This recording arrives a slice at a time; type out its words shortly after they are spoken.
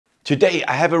Today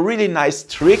I have a really nice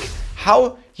trick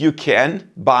how you can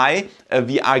buy a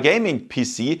VR gaming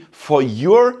PC for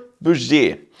your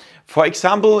budget. For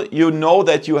example, you know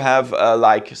that you have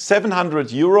like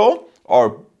 700 euro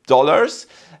or dollars,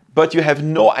 but you have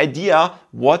no idea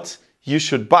what you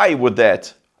should buy with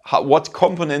that. What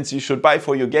components you should buy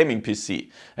for your gaming PC.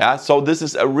 Yeah, so this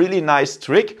is a really nice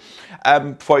trick.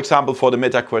 For example, for the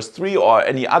Meta Quest 3 or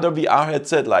any other VR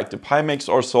headset like the Pimax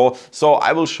or so. So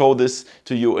I will show this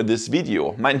to you in this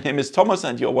video. My name is Thomas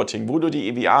and you're watching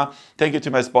VoodooDE VR. Thank you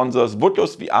to my sponsors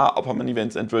Woodghost VR, Opperman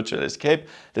Events and Virtual Escape.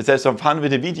 Let's have some fun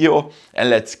with the video and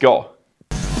let's go.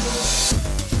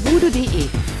 VoodooDE.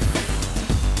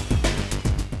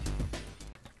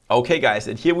 Okay guys,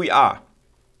 and here we are.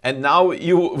 And now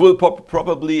you will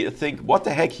probably think, what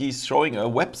the heck, he's showing a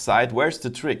website, where's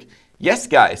the trick? Yes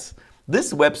guys,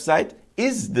 this website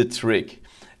is the trick.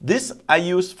 This I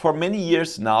used for many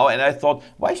years now and I thought,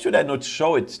 why should I not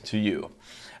show it to you?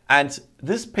 And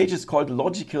this page is called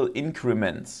Logical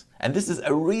Increments. And this is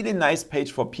a really nice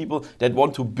page for people that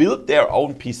want to build their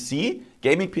own PC,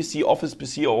 gaming PC, office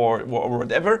PC or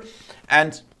whatever.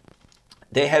 And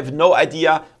they have no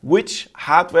idea which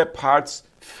hardware parts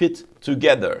fit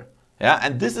together. Yeah,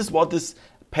 and this is what this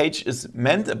page is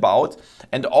meant about,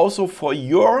 and also for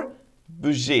your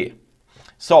budget.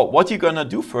 So what you're gonna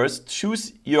do first,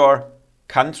 choose your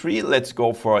country. Let's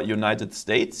go for United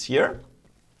States here.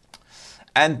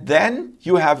 And then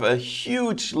you have a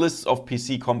huge list of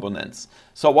PC components.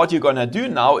 So what you're gonna do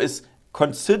now is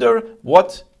consider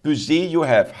what budget you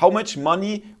have. How much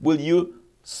money will you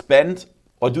spend,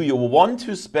 or do you want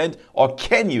to spend, or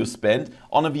can you spend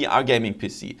on a VR gaming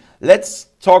PC? Let's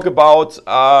talk about,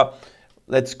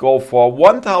 let's go for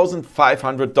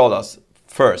 $1,500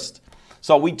 first.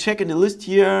 So we check in the list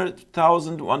here,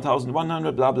 1,000,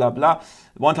 1,100, blah, blah, blah.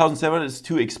 1,700 is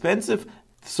too expensive.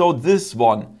 So this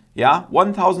one, yeah,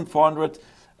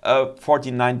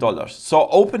 $1,449. So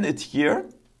open it here.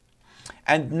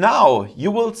 And now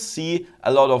you will see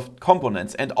a lot of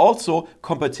components and also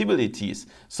compatibilities.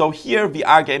 So here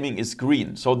VR gaming is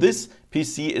green. So this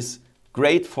PC is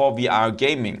great for VR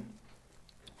gaming.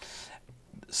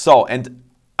 So, and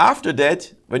after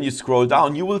that, when you scroll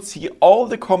down, you will see all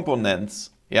the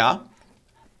components, yeah?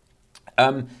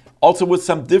 Also with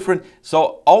some different,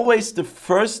 so always the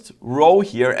first row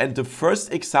here and the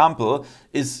first example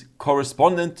is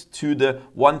correspondent to the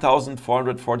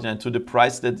 1,449, to the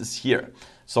price that is here.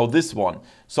 So this one.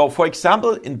 So for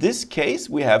example, in this case,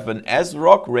 we have an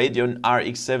ASRock Radeon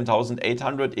RX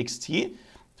 7800 XT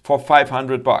for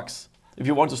 500 bucks. If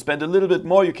you want to spend a little bit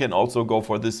more, you can also go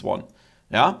for this one.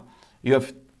 Yeah, you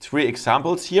have 3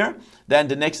 examples here. Then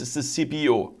the next is the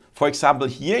CPU. For example,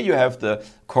 here you have the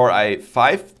Core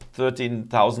i5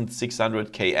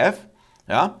 13,600 KF,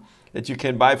 yeah, that you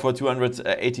can buy for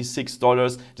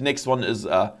 $286. The next one is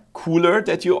a cooler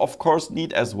that you of course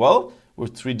need as well,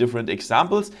 with 3 different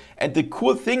examples. And the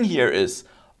cool thing here is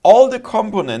all the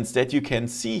components that you can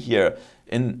see here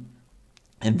in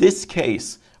this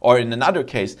case or in another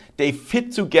case, they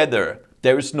fit together.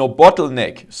 There is no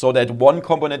bottleneck so that one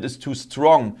component is too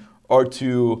strong or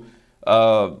too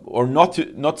or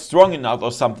not strong enough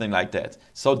or something like that.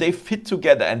 So they fit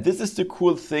together, and this is the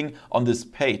cool thing on this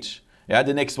page. Yeah,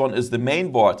 the next one is the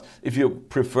main board. If you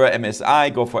prefer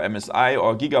MSI, go for MSI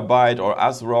or Gigabyte or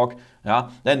ASRock. Yeah,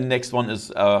 then the next one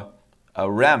is a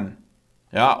RAM.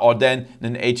 Yeah, or then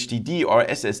an HDD or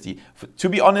SSD. To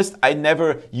be honest, I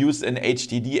never use an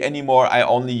HDD anymore. I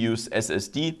only use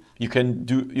SSD. You can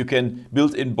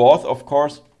build in both, of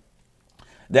course.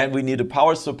 Then we need a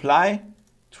power supply.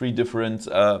 3 different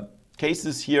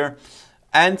cases here,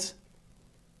 and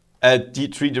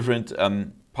 3 different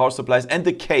power supplies, and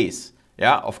the case.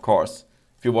 Yeah, of course.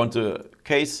 If you want a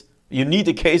case, you need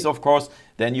a case, of course.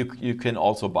 Then you can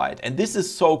also buy it, and this is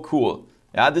so cool.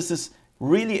 Yeah, this is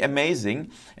really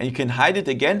amazing, and you can hide it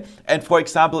again. And for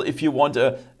example, if you want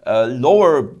a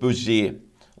lower budget,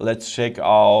 let's check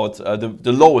out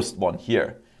the lowest one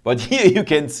here. But here you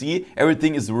can see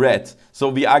everything is red.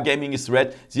 So VR gaming is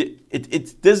red.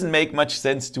 It doesn't make much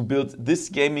sense to build this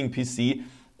gaming PC,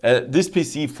 this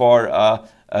PC for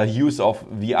use of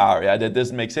VR. Yeah, that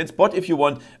doesn't make sense. But if you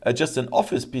want just an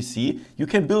office PC, you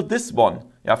can build this one.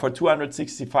 Yeah, for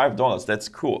 $265. That's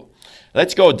cool.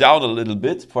 Let's go down a little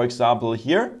bit. For example,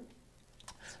 here.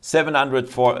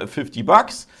 750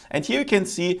 bucks, and here you can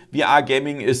see VR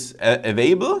gaming is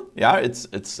available. Yeah, it's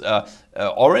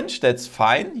orange. That's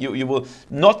fine. You will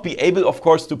not be able, of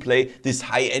course, to play these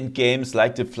high-end games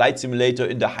like the Flight Simulator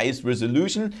in the highest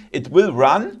resolution. It will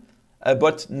run,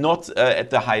 but not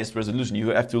at the highest resolution. You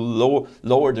have to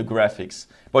lower the graphics.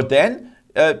 But then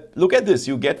look at this.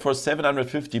 You get for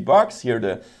 $750 here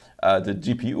the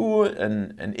GPU,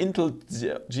 an Intel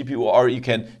GPU, or you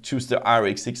can choose the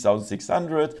RX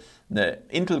 6600, the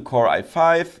Intel Core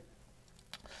i5,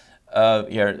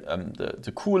 here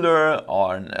the cooler,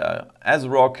 or an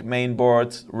ASRock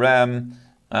mainboard, RAM,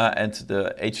 and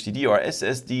the HDD or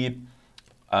SSD,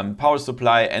 power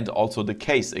supply, and also the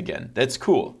case again. That's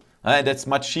cool. That's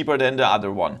much cheaper than the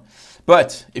other one.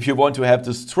 But if you want to have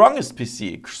the strongest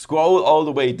PC, scroll all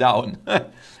the way down.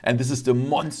 And this is the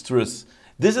monstrous.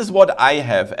 This is what I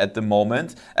have at the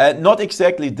moment. Not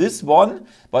exactly this one,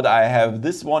 but I have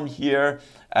this one here.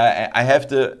 I have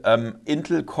the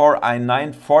Intel Core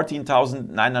i9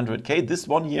 14900K, this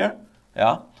one here.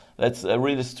 Yeah, that's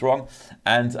really strong.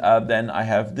 And then I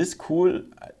have this cooler,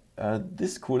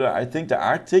 I think the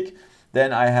Arctic.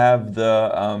 Then I have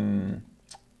the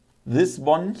this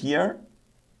one here.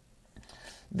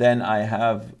 Then I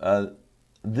have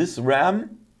this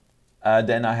RAM.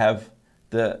 Then I have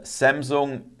the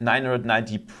Samsung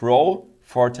 990 Pro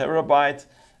 4TB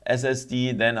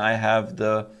SSD. Then I have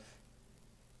the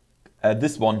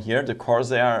this one here, the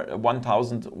Corsair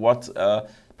 1000 watt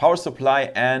power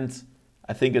supply, and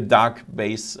I think a dark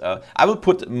base. I will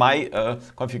put my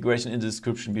configuration in the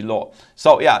description below.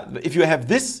 So yeah, if you have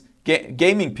this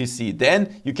gaming PC,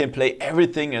 then you can play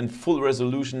everything in full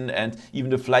resolution and even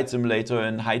the flight simulator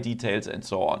in high details and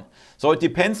so on. So it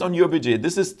depends on your budget.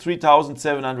 This is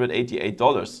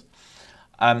 $3,788.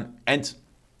 And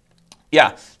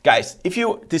yeah, guys, if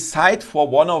you decide for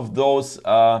one of those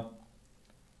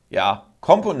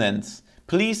components,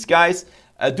 please, guys,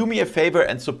 do me a favor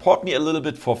and support me a little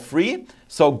bit for free.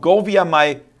 So go via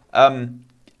my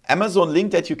Amazon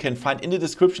link that you can find in the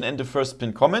description and the first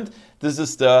pinned comment. This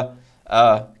is the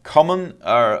common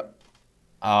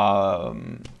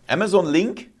Amazon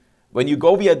link. When you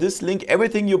go via this link,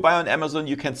 everything you buy on Amazon,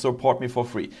 you can support me for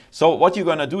free. So what you're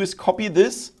gonna do is copy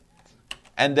this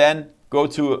and then go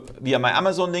to via my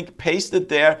Amazon link, paste it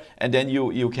there, and then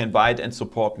you can buy it and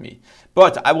support me.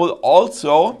 But I will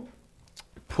also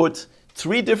put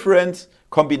 3 different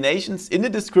combinations in the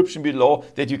description below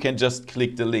that you can just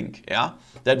click the link. Yeah,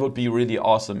 that would be really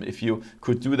awesome if you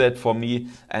could do that for me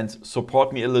and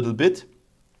support me a little bit.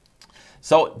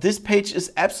 So this page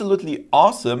is absolutely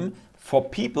awesome for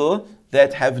people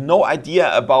that have no idea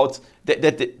about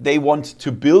that they want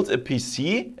to build a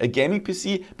PC, a gaming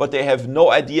PC, but they have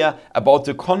no idea about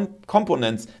the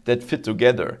components that fit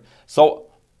together. So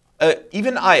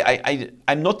even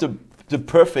I'm not the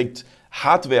perfect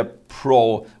hardware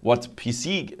pro what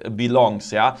PC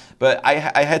belongs, yeah, but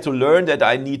I had to learn that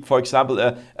I need, for example,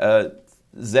 a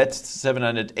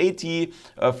Z780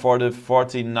 for the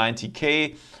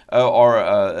 1490K,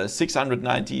 or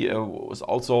 690 was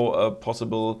also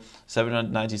possible,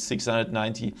 790,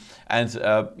 690, and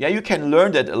yeah, you can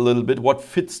learn that a little bit what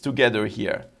fits together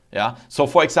here. Yeah, so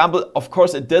for example, of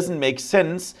course, it doesn't make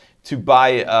sense to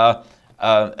buy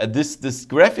this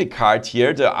graphic card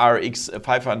here, the RX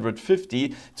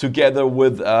 550, together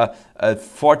with a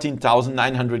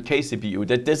 14900K CPU.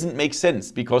 That doesn't make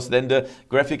sense, because then the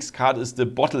graphics card is the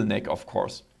bottleneck, of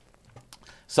course.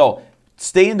 So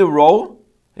stay in the row,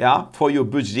 yeah, for your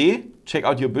budget. Check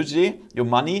out your budget, your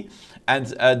money,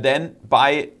 and then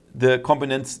buy the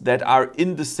components that are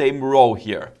in the same row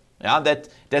here. Yeah,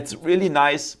 that's really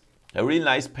nice, a really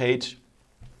nice page.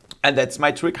 And that's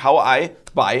my trick how I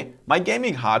buy my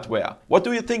gaming hardware. What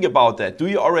do you think about that? Do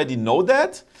you already know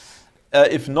that?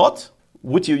 If not,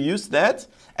 would you use that?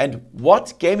 And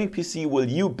what gaming PC will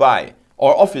you buy?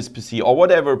 Or office PC, or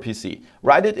whatever PC?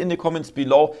 Write it in the comments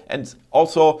below, and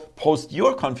also post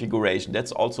your configuration.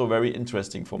 That's also very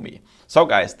interesting for me. So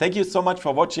guys, thank you so much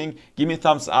for watching. Give me a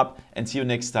thumbs up and see you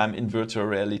next time in virtual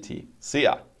reality. See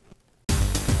ya.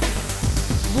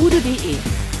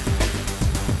 VoodooDE